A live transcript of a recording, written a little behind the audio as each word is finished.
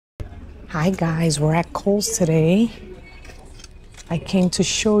Hi guys, we're at Kohl's today. I came to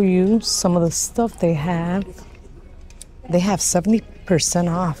show you some of the stuff they have. They have 70%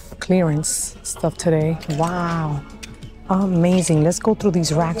 off clearance stuff today. Wow, amazing. Let's go through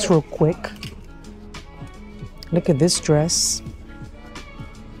these racks real quick. Look at this dress.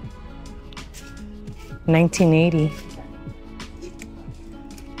 $19.80.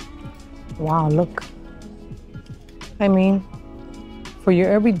 Wow, look. I mean, for your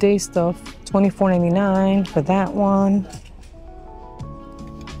everyday stuff, $24.99 for that one.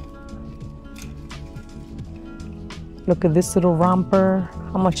 Look at this little romper.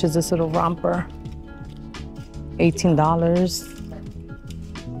 How much is this little romper? $18.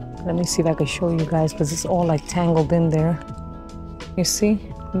 Let me see if I can show you guys because it's all like tangled in there. You see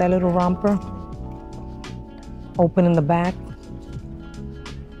that little romper? Open in the back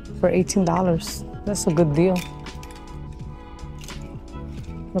for $18. That's a good deal.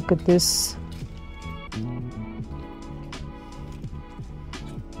 Look at this.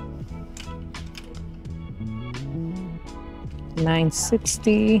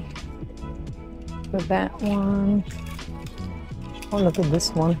 $9.60 for that one. Oh, look at this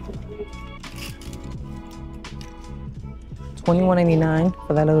one. $21.99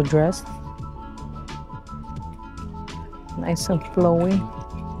 for that little dress. Nice and flowy.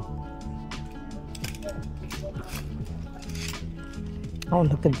 Oh,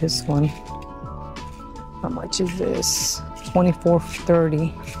 look at this one. How much is this?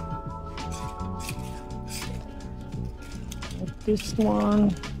 $24.30. This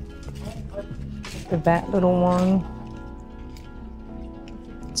one. Look at that little one.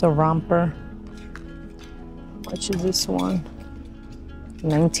 It's a romper. How much is this one?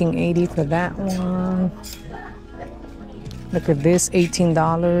 $19.80 for that one. Look at this,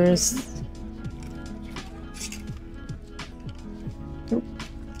 $18.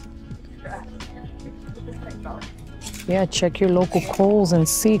 Yeah, check your local Kohl's and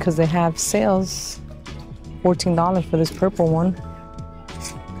see because they have sales. $14 for this purple one.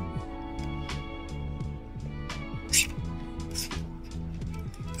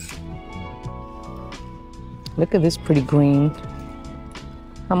 Look at this pretty green.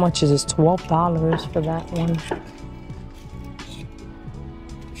 How much is this? $12 for that one.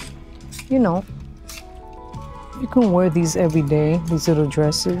 You know, you can wear these every day, these little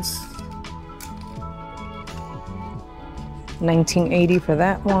dresses. $19.80 for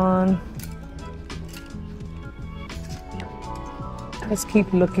that one. Let's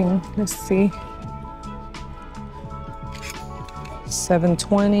keep looking. Let's see.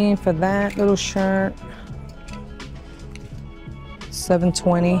 $7.20 for that little shirt.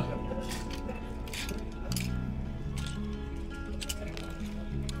 $7.20.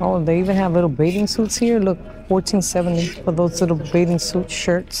 Oh, they even have little bathing suits here. Look, $14.70 for those little bathing suit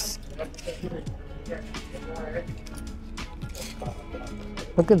shirts.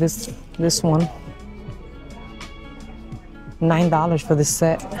 Look at this one. $9 for this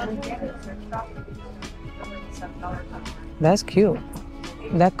set. That's cute.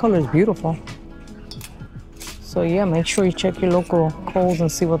 That color is beautiful. So yeah, make sure you check your local Kohl's and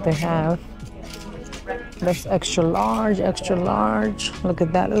see what they have. That's extra large, extra large. Look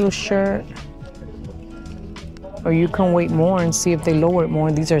at that little shirt. Or you can wait more and see if they lower it more.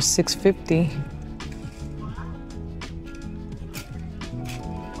 These are $6.50.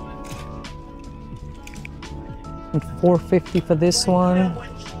 And $4.50 for this one.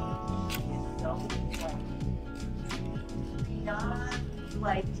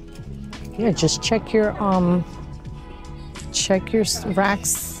 Yeah, just check your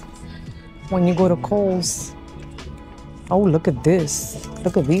racks when you go to Kohl's. Oh, look at this.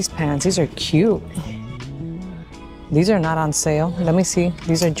 Look at these pants. These are cute. These are not on sale. Let me see.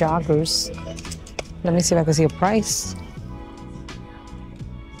 These are joggers. Let me see if I can see a price.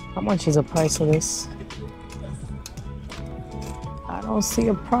 How much is the price of this? I don't see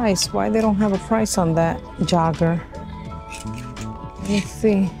a price. Why they don't have a price on that jogger? Let me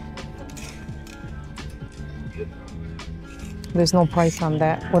see. There's no price on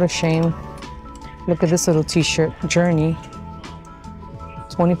that. What a shame. Look at this little t-shirt, Journey.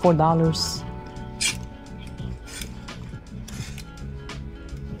 $24.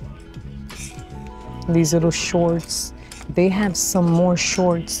 These little shorts. They have some more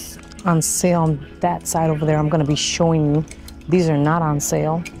shorts on sale on that side over there. I'm gonna be showing you. These are not on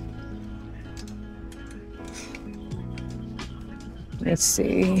sale. Let's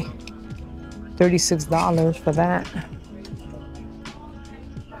see. $36 for that.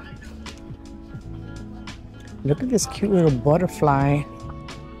 Look at this cute little butterfly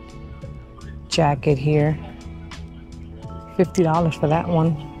jacket here. $50 for that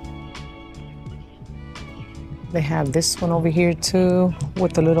one. They have this one over here too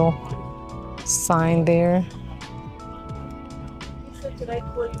with a little sign there.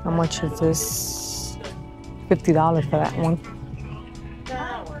 How much is this? $50 for that one.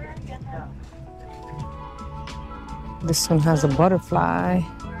 This one has a butterfly.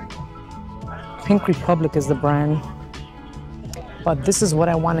 Pink Republic is the brand. But this is what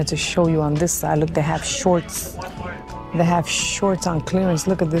I wanted to show you on this side. Look, they have shorts. They have shorts on clearance.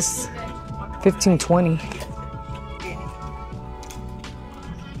 Look at this. $15.20.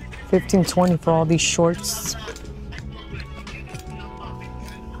 $15.20 for all these shorts.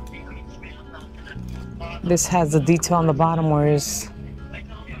 This has the detail on the bottom where it's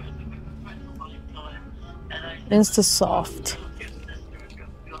Insta Soft.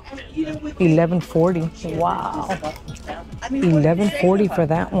 $11.40. Wow. $11.40 for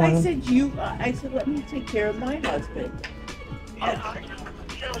that one. I said, let me take care of my husband.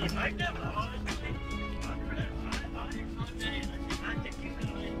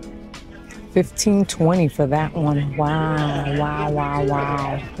 $15.20 for that one. Wow, wow, wow,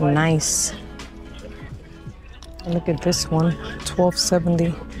 wow. Nice. Look at this one.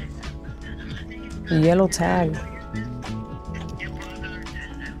 $12.70. Yellow tag.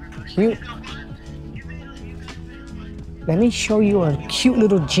 Cute. Let me show you a cute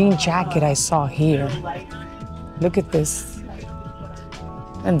little jean jacket I saw here. Look at this.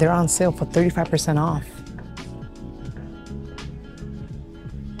 And they're on sale for 35% off.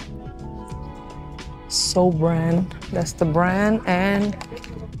 So brand, that's the brand, and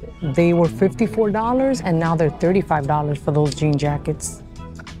they were $54 and now they're $35 for those jean jackets.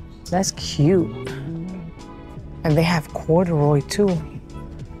 That's cute. And they have corduroy too.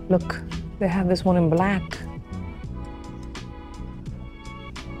 Look, they have this one in black.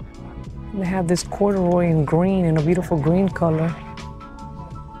 They have this corduroy in green, in a beautiful green color.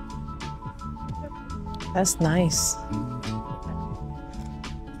 That's nice.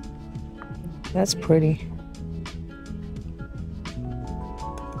 That's pretty.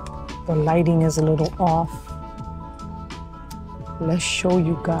 The lighting is a little off. Let's show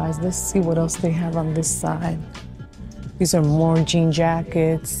you guys. Let's see what else they have on this side. These are more jean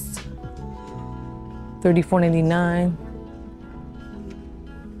jackets. $34.99.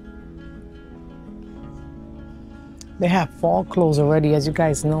 They have fall clothes already, as you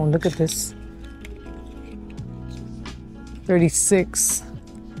guys know. Look at this. $36.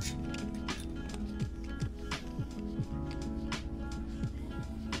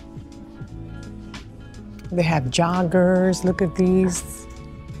 They have joggers. Look at these.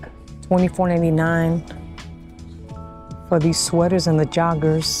 $24.99 for these sweaters and the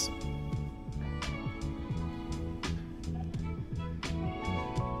joggers.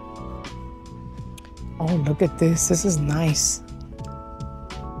 Oh, look at this. This is nice.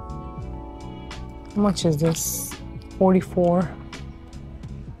 How much is this? $44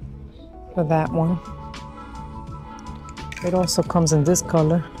 for that one. It also comes in this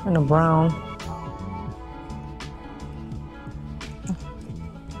color, in a brown.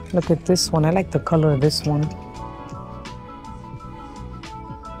 Look at this one. I like the color of this one.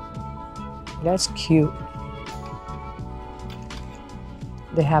 That's cute.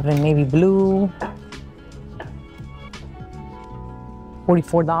 They have it in navy blue.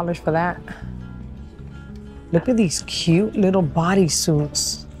 $44 for that. Look at these cute little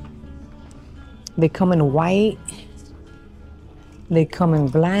bodysuits. They come in white. They come in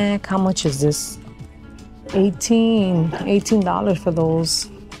black. How much is this? $18 for those.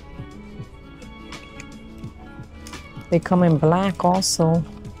 They come in black also.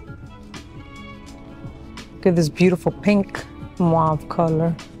 Look at this beautiful pink mauve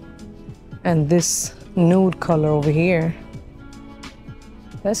color. And this nude color over here.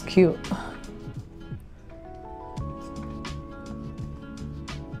 That's cute.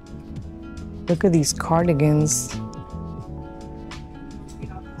 Look at these cardigans.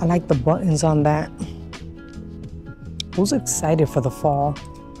 I like the buttons on that. Who's excited for the fall?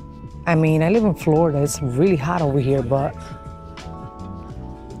 I mean, I live in Florida. It's really hot over here, but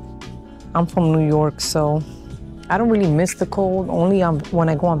I'm from New York, so I don't really miss the cold. Only when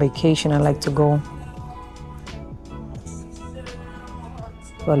I go on vacation, I like to go.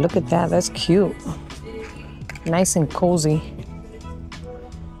 But look at that, that's cute. Nice and cozy.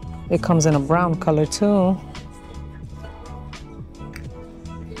 It comes in a brown color too.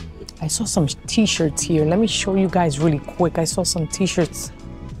 I saw some t-shirts here. Let me show you guys really quick. I saw some t-shirts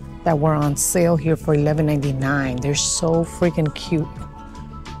that were on sale here for $11.99. They're so freaking cute.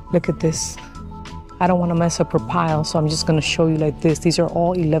 Look at this. I don't want to mess up her pile, so I'm just gonna show you like this. These are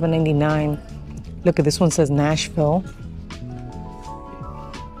all $11.99. Look at this one, says Nashville.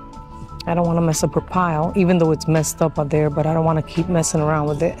 I don't want to mess up her pile, even though it's messed up out there, but I don't want to keep messing around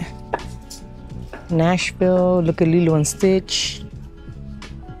with it. Nashville, look at Lilo and Stitch,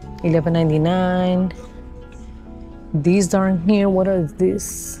 $11.99. These darn here, what is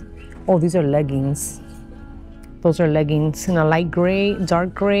this? Oh, these are leggings. Those are leggings in a light gray,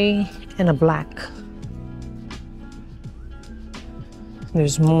 dark gray, and a black.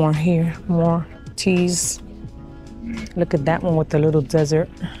 There's more here, more tees. Look at that one with the little desert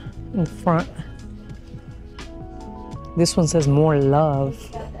in front. This one says more love.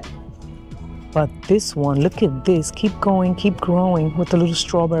 But this one, look at this. Keep going, keep growing with the little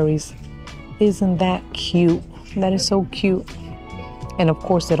strawberries. Isn't that cute? That is so cute. And of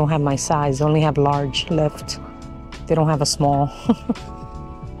course, they don't have my size. They only have large left. They don't have a small.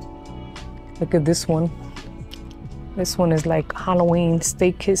 Look at this one. This one is like Halloween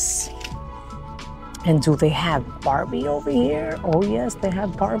steak kiss. And do they have Barbie over here? Oh yes, they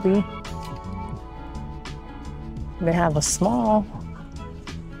have Barbie. They have a small.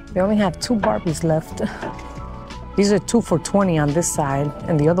 They only have 2 Barbies left. These are 2 for $20 on this side,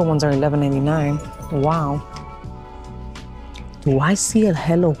 and the other ones are $11.99. Wow. Do I see a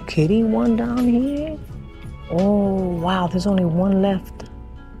Hello Kitty one down here? Oh, wow, there's only one left.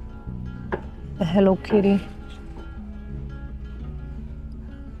 A Hello Kitty.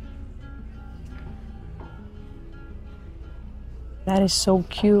 That is so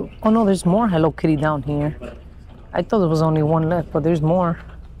cute. Oh no, there's more Hello Kitty down here. I thought there was only one left, but there's more.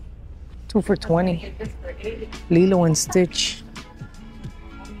 2 for $20. Lilo and Stitch.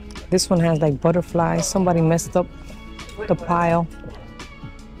 This one has like butterflies. Somebody messed up the pile.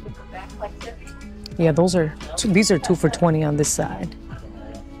 Yeah, these are 2 for $20 on this side.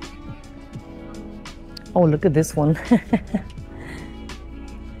 Oh, look at this one.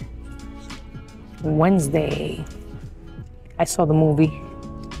 Wednesday. I saw the movie.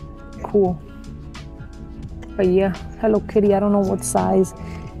 Cool. But yeah, Hello Kitty, I don't know what size.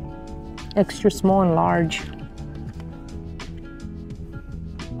 Extra small and large.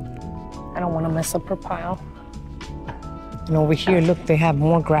 I don't want to mess up her pile. And over here, look, they have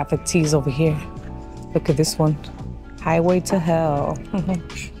more graphic tees over here. Look at this one. Highway to Hell.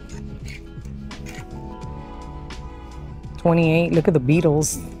 28. Look at the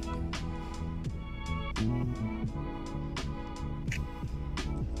Beatles.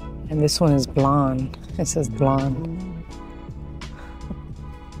 And this one is blonde. It says blonde.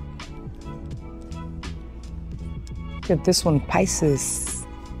 Look at this one, Pisces.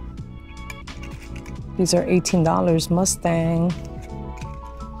 These are $18, Mustang.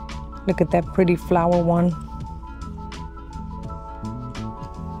 Look at that pretty flower one.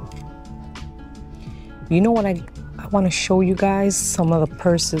 You know what I want to show you guys? Some of the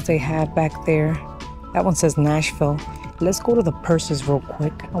purses they have back there. That one says Nashville. Let's go to the purses real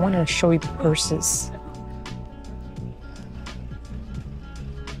quick. I want to show you the purses.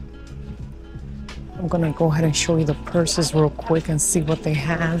 I'm gonna go ahead and show you the purses real quick and see what they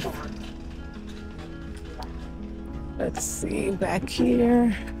have. Let's see, back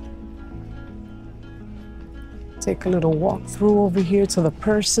here. Take a little walk through over here to the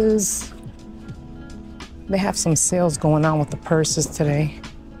purses. They have some sales going on with the purses today.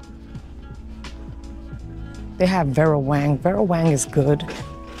 They have Vera Wang. Vera Wang is good.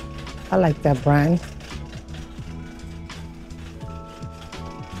 I like that brand.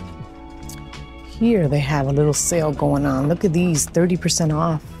 Here they have a little sale going on. Look at these, 30%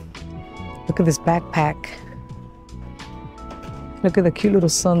 off. Look at this backpack. Look at the cute little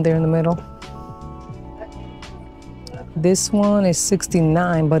sun there in the middle. This one is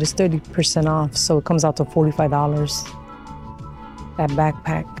 $69, but it's 30% off, so it comes out to $45. That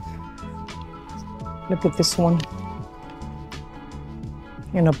backpack. Look at this one.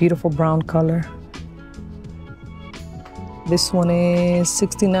 In a beautiful brown color. This one is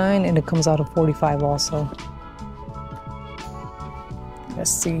 $69 and it comes out of $45 also.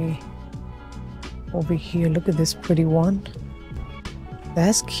 Let's see. Over here, look at this pretty one.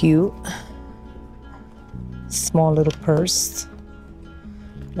 That's cute. Small little purse.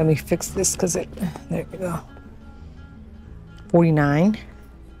 Let me fix this because there we go. $49.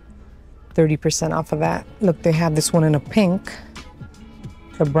 30% off of that. Look, they have this one in a pink.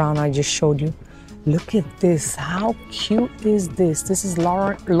 The brown I just showed you. Look at this. How cute is this? This is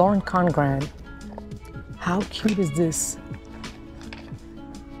Lauren Conrad. How cute is this?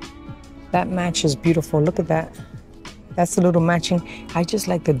 That match is beautiful. Look at that. That's a little matching. I just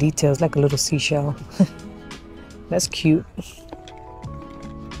like the details, like a little seashell. That's cute.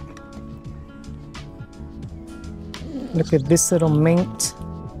 Look at this little mint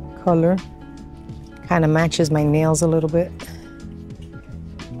color. Kind of matches my nails a little bit.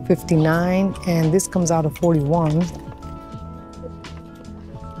 $59, and this comes out of 41.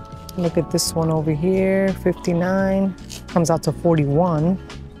 Look at this one over here, 59, comes out to 41.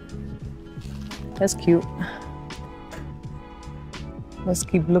 That's cute. Let's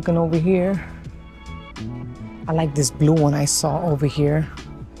keep looking over here. I like this blue one I saw over here.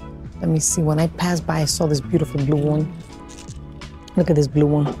 Let me see, when I passed by, I saw this beautiful blue one. Look at this blue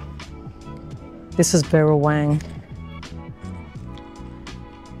one. This is Vera Wang.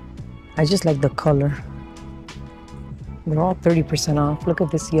 I just like the color. They're all 30% off. Look at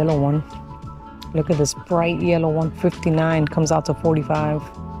this yellow one. Look at this bright yellow one, 59, comes out to 45.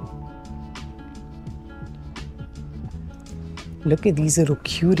 Look at these little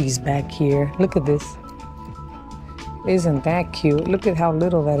cuties back here. Look at this. Isn't that cute? Look at how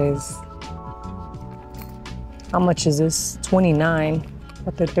little that is. How much is this? 29,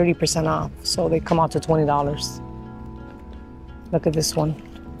 but they're 30% off, so they come out to $20. Look at this one.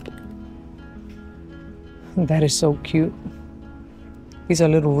 That is so cute. These are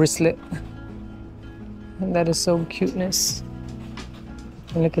little wristlet. And that is so cuteness.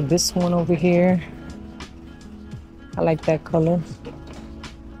 And look at this one over here. I like that color.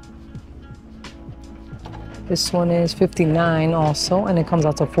 This one is 59 also, and it comes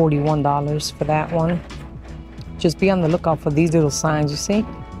out to $41 for that one. Just be on the lookout for these little signs, you see?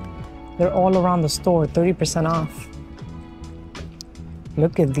 They're all around the store, 30% off.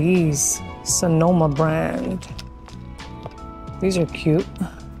 Look at these, Sonoma brand. These are cute.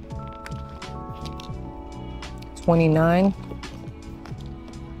 29.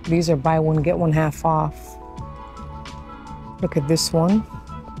 These are buy one, get one half off. Look at this one.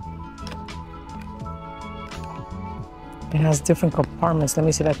 It has different compartments. Let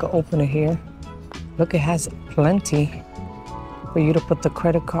me see if I can open it here. Look, it has plenty for you to put the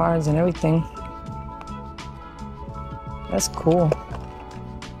credit cards and everything. That's cool.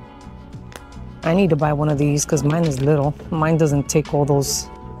 I need to buy one of these because mine is little. Mine doesn't take all those.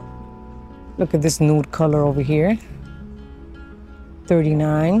 Look at this nude color over here.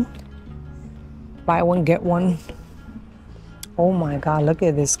 39. Buy one, get one. Oh my God, look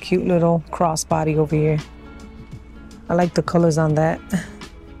at this cute little crossbody over here. I like the colors on that.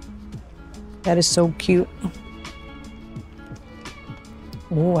 That is so cute.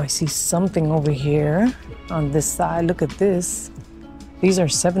 Oh, I see something over here on this side. Look at this. These are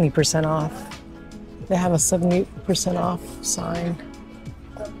 70% off. They have a 70% off sign.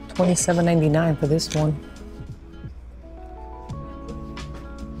 $27.99 for this one.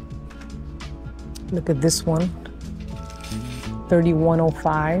 Look at this one.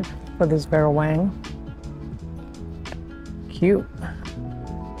 $31.05 for this Vera Wang. Cute.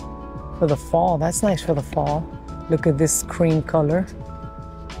 For the fall, that's nice for the fall. Look at this cream color.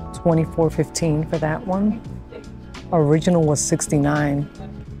 $24.15 for that one. Original was $69.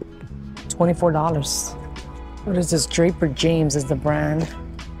 $24. What is this? Draper James is the brand.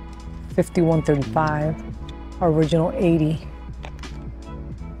 $51.35. Original $80.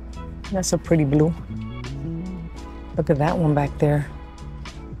 That's a pretty blue. Look at that one back there.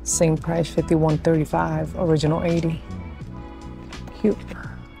 Same price, $51.35. Original $80. Cute.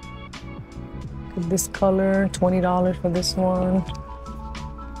 Look at this color, $20 for this one.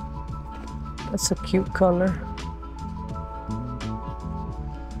 That's a cute color.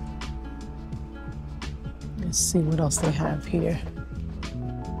 Let's see what else they have here.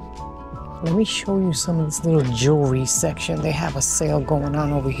 Let me show you some of this little jewelry section. They have a sale going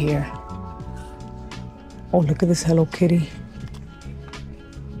on over here. Oh, look at this Hello Kitty.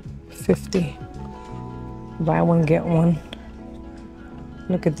 50. Buy one, get one.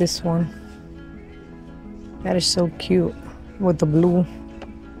 Look at this one. That is so cute with the blue.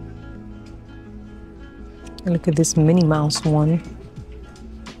 And look at this Minnie Mouse one.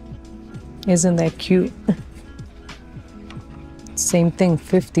 Isn't that cute? Same thing,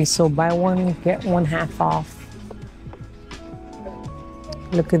 50. So buy one, get one half off.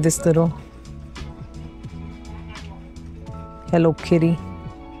 Look at this little Hello Kitty.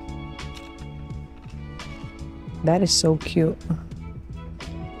 That is so cute.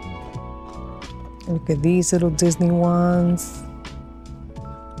 Look at these little Disney ones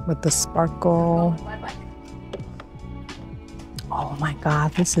with the sparkle. Oh my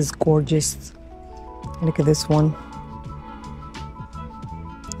God, this is gorgeous. Look at this one.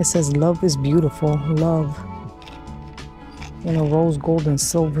 It says love is beautiful, love. In a rose gold and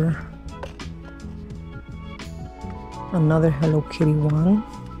silver. Another Hello Kitty one.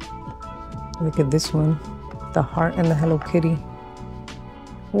 Look at this one. The heart and the Hello Kitty.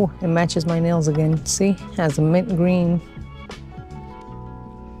 Oh, it matches my nails again. See, has a mint green.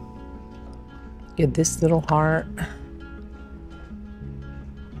 Get this little heart.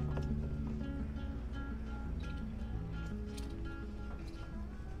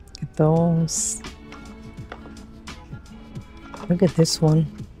 at those. Look at this one.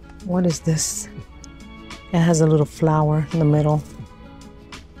 What is this? It has a little flower in the middle.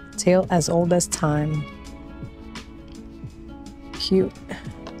 Tale as old as time. Cute.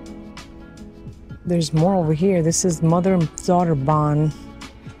 There's more over here. This is mother and daughter bond.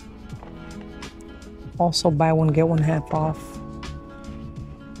 Also buy one, get one half off.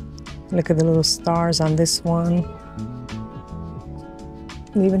 Look at the little stars on this one.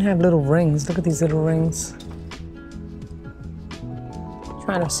 They even have little rings. Look at these little rings.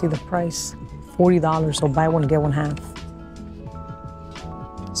 Trying to see the price. $40, so buy one, get one half.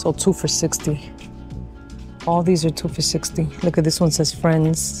 So 2 for $60. All these are 2 for $60. Look at this one, says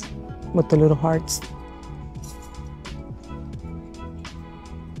friends with the little hearts.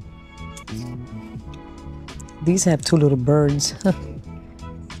 These have 2 little birds.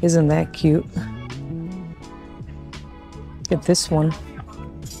 Isn't that cute? Look at this one.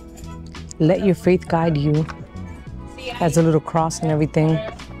 Let your faith guide you. Has a little cross and everything.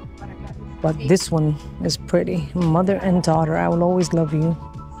 But this one is pretty. Mother and daughter, I will always love you.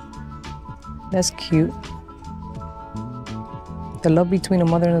 That's cute. The love between a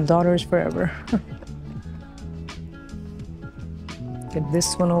mother and a daughter is forever. Get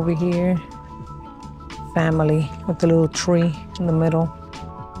this one over here. Family with the little tree in the middle.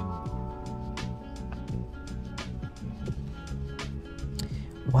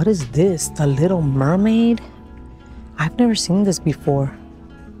 What is this? The Little Mermaid? I've never seen this before.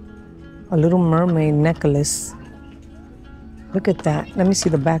 A Little Mermaid necklace. Look at that. Let me see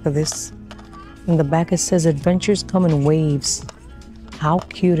the back of this. In the back it says adventures come in waves. How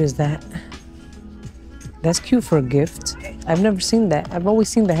cute is that? That's cute for a gift. I've never seen that. I've always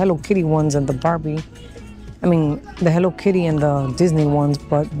seen the Hello Kitty ones and the Barbie. I mean, the Hello Kitty and the Disney ones,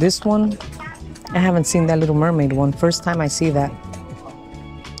 but this one, I haven't seen that Little Mermaid one. First time I see that.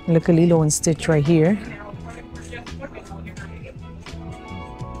 Look at Lilo and Stitch right here.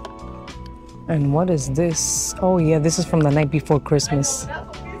 And what is this? Oh yeah, this is from the Night Before Christmas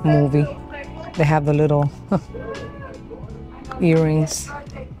movie. They have the little earrings.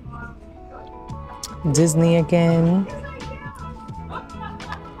 Disney again.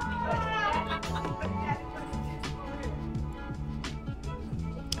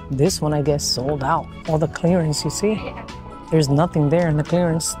 This one, I guess, sold out. All the clearance, you see? There's nothing there in the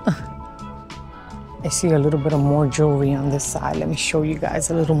clearance. I see a little bit of more jewelry on this side. Let me show you guys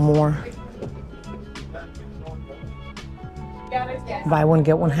a little more. Buy one,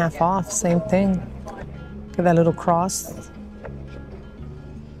 get one half off. Same thing. Look at that little cross.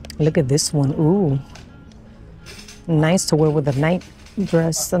 Look at this one. Ooh. Nice to wear with a night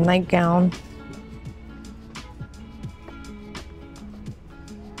dress, a nightgown.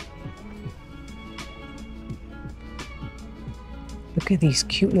 Look at these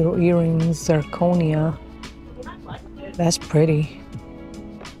cute little earrings, zirconia. That's pretty.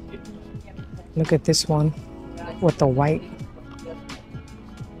 Look at this one with the white.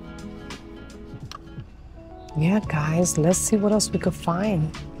 Yeah, guys, let's see what else we could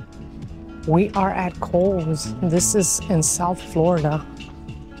find. We are at Kohl's. This is in South Florida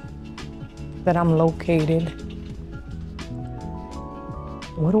that I'm located.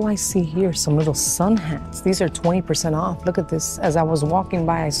 What do I see here? Some little sun hats. These are 20% off. Look at this. As I was walking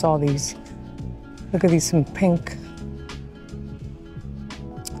by, I saw these. Look at these in pink.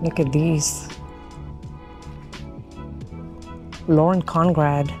 Look at these. Lauren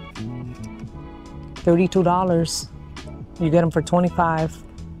Conrad. $32. You get them for $25.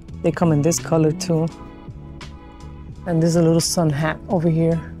 They come in this color too. And there's a little sun hat over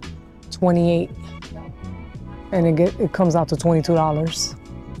here. $28. And it comes out to $22.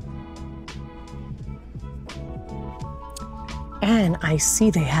 And I see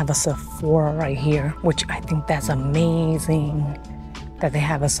they have a Sephora right here, which I think that's amazing that they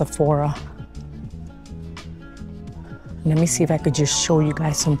have a Sephora. Let me see if I could just show you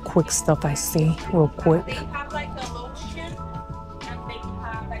guys some quick stuff I see real quick. They have like a lotion and they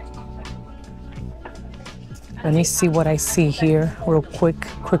have like Let me see what I see here real quick.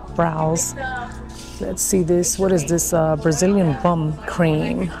 Quick browse. Let's see this. What is this? Brazilian bum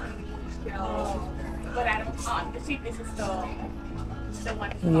cream.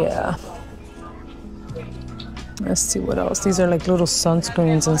 Yeah. Let's see what else. These are like little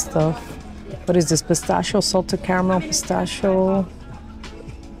sunscreens and stuff. What is this? Pistachio, salted caramel, pistachio.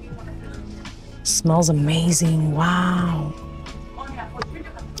 Smells amazing. Wow.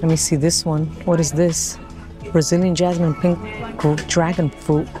 Let me see this one. What is this? Brazilian jasmine pink dragon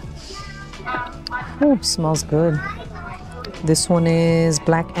fruit. Oh, smells good. This one is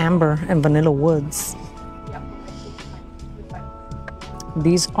black amber and vanilla woods.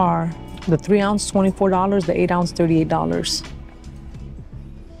 These are the 3 ounce, $24, the 8 ounce, $38.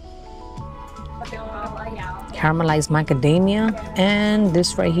 Caramelized macadamia, and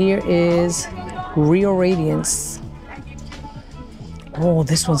this right here is Real Radiance. Oh,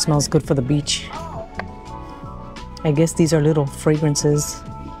 this one smells good for the beach. I guess these are little fragrances.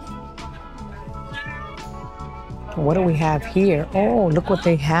 What do we have here? Oh, look what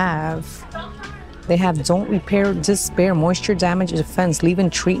they have. They have Don't Repair, Despair, Moisture Damage Defense, Leave-In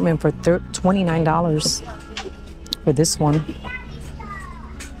Treatment for $29 for this one.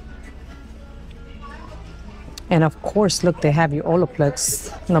 And of course, look, they have your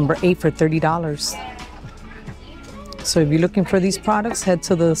Olaplex number 8 for $30. So if you're looking for these products, head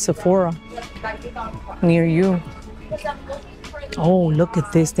to the Sephora near you. Oh, look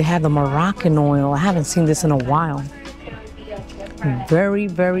at this. They have the Moroccan oil. I haven't seen this in a while. Very,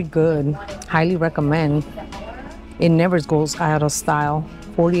 very good. Highly recommend. It never goes out of style.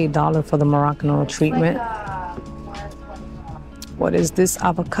 $48 for the Moroccan oil treatment. What is this?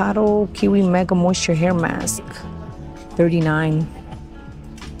 Avocado Kiwi Mega Moisture Hair Mask. $39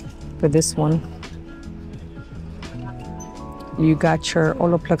 for this one. You got your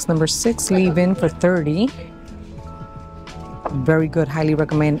Olaplex number 6 leave-in for $30. Very good. Highly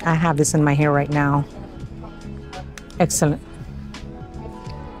recommend. I have this in my hair right now. Excellent.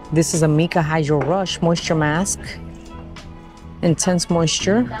 This is a Mika Hydro Rush Moisture Mask. Intense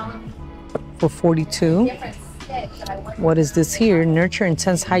Moisture for $42. What is this here? Nurture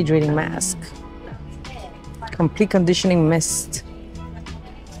Intense Hydrating Mask. Complete Conditioning Mist.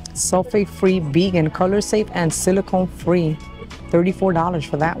 Sulfate-free, vegan, color-safe, and silicone-free. $34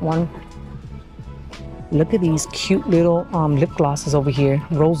 for that one. Look at these cute little lip glosses over here.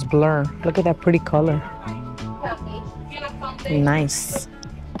 Rose Blur. Look at that pretty color. Nice.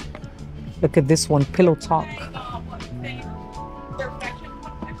 Look at this one, Pillow Talk.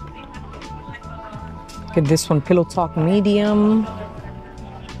 Look at this one, Pillow Talk Medium.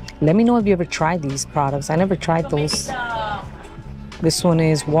 Let me know if you ever tried these products. I never tried those. This one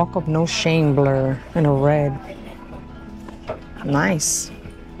is Walk of No Shame Blur in a red. Nice.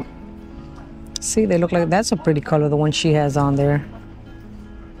 See, they look like, that's a pretty color, the one she has on there.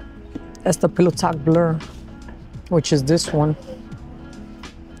 That's the Pillow Talk Blur, which is this one.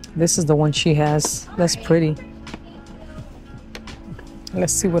 This is the one she has. That's pretty.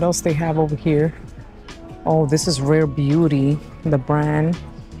 Let's see what else they have over here. Oh, this is Rare Beauty, the brand.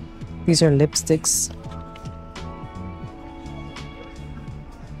 These are lipsticks.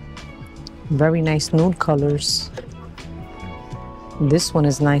 Very nice nude colors. This one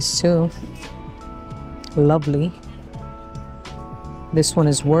is nice too. Lovely. This one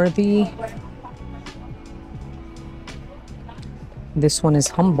is Worthy. This one is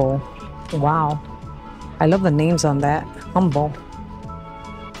Humble. Wow. I love the names on that. Humble.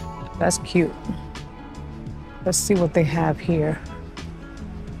 That's cute. Let's see what they have here.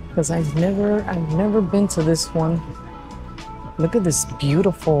 Because I've never been to this one. Look at this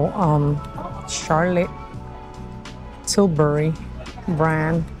beautiful Charlotte Tilbury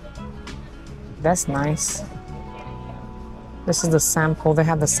brand. That's nice. This is the sample. They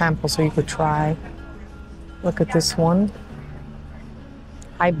have the sample so you could try. Look at this one.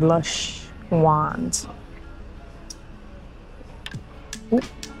 Eye Blush Wand. Ooh.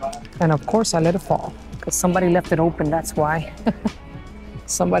 And of course I let it fall because somebody left it open, that's why.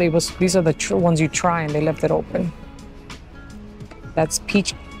 These are the ones you try and they left it open. That's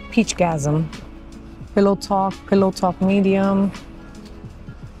Peachgasm. Pillow Talk Medium.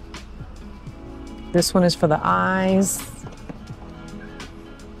 This one is for the eyes.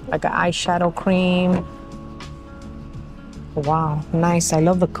 Like an eyeshadow cream. Wow, nice. I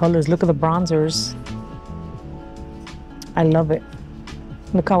love the colors. Look at the bronzers. I love it.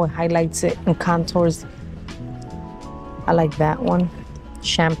 Look how it highlights it and contours. I like that one.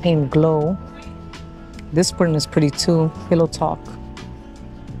 Champagne Glow. This one is pretty too. Pillow Talk.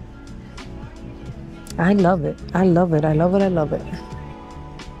 I love it. I love it. I love it. I love it.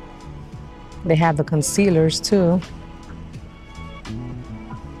 They have the concealers too.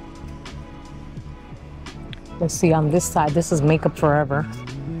 Let's see on this side. This is Makeup Forever.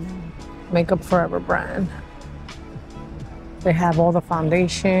 Makeup Forever brand. They have all the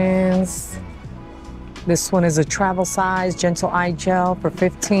foundations. This one is a travel size Gentle Eye Gel for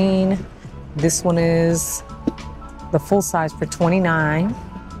 $15. This one is the full size for $29.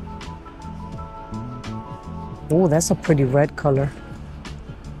 Oh, that's a pretty red color.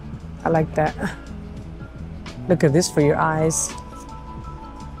 I like that. Look at this for your eyes.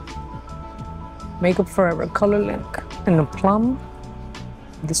 Makeup Forever Color Link in a plum.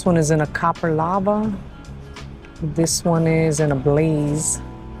 This one is in a copper lava. This one is in a blaze.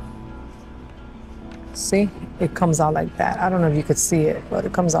 See, it comes out like that. I don't know if you could see it, but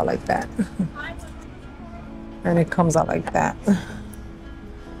it comes out like that. And it comes out like that.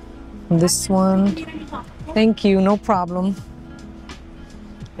 This one, thank you, no problem.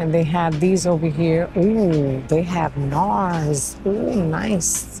 And they have these over here. Ooh, they have NARS. Ooh,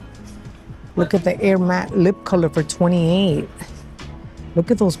 nice. Look at the Air Matte lip color for $28. Look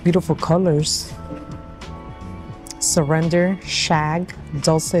at those beautiful colors. Surrender, Shag,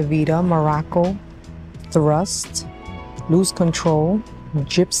 Dulce Vita, Morocco, Thrust, Lose Control,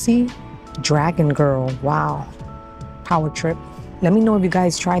 Gypsy, Dragon Girl. Wow. Power Trip. Let me know if you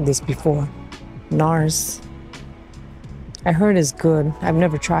guys tried this before. NARS. I heard it's good. I've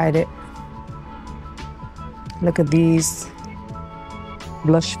never tried it. Look at these.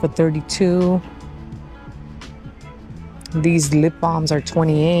 Blush for $32. These lip balms are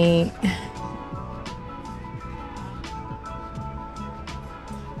 $28.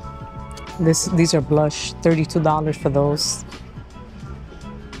 These are blush, $32 for those.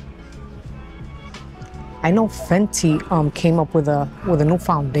 I know Fenty came up with a new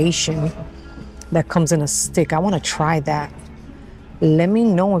foundation that comes in a stick. I want to try that. Let me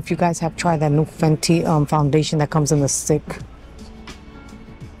know if you guys have tried that new Fenty foundation that comes in the stick.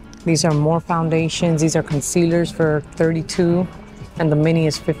 These are more foundations. These are concealers for $32, and the mini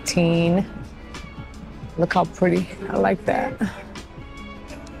is $15. Look how pretty. I like that.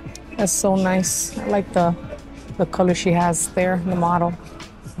 That's so nice. I like the color she has there, the model.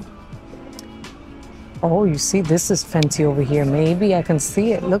 Oh, you see, this is Fenty over here. Maybe I can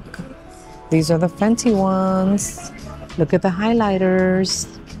see it. Look, these are the Fenty ones. Look at the highlighters.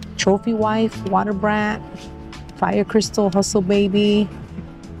 Trophy Wife, Water Brat, Fire Crystal, Hustle Baby,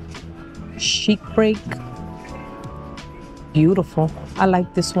 Chic Break. Beautiful. I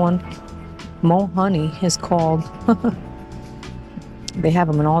like this one. Mo Honey is called. They have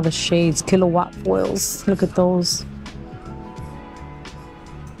them in all the shades. Kilowatt foils. Look at those.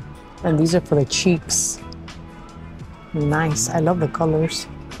 And these are for the cheeks. Nice. I love the colors.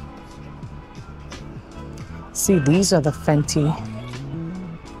 See, these are the Fenty.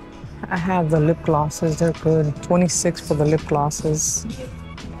 I have the lip glosses. They're good. $26 for the lip glosses.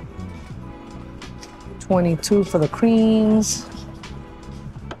 $22 for the creams.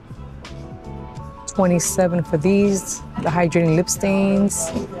 $27 for these, the hydrating lip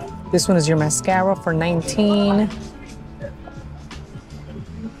stains. This one is your mascara for $19.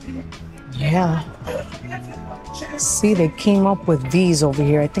 Yeah. See, they came up with these over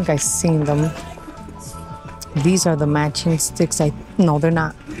here. I think I've seen them. These are the matching sticks. No, they're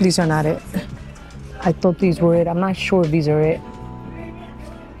not. These are not it. I thought these were it. I'm not sure if these are it.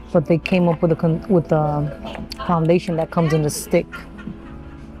 But they came up with the foundation that comes in the stick.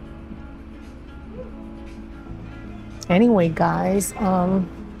 Anyway, guys,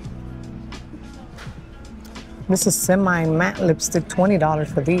 this is semi-matte lipstick, $20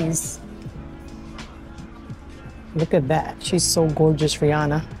 for these. Look at that. She's so gorgeous,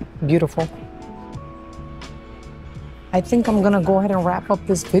 Rihanna. Beautiful. I think I'm gonna go ahead and wrap up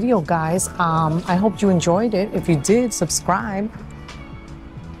this video, guys. I hope you enjoyed it. If you did, subscribe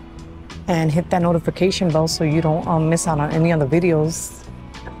and hit that notification bell so you don't miss out on any other videos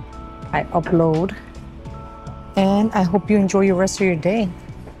I upload. And I hope you enjoy the rest of your day.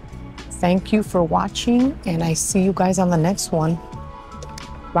 Thank you for watching, and I see you guys on the next one.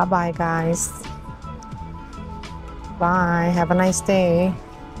 Bye-bye, guys. Bye. Have a nice day.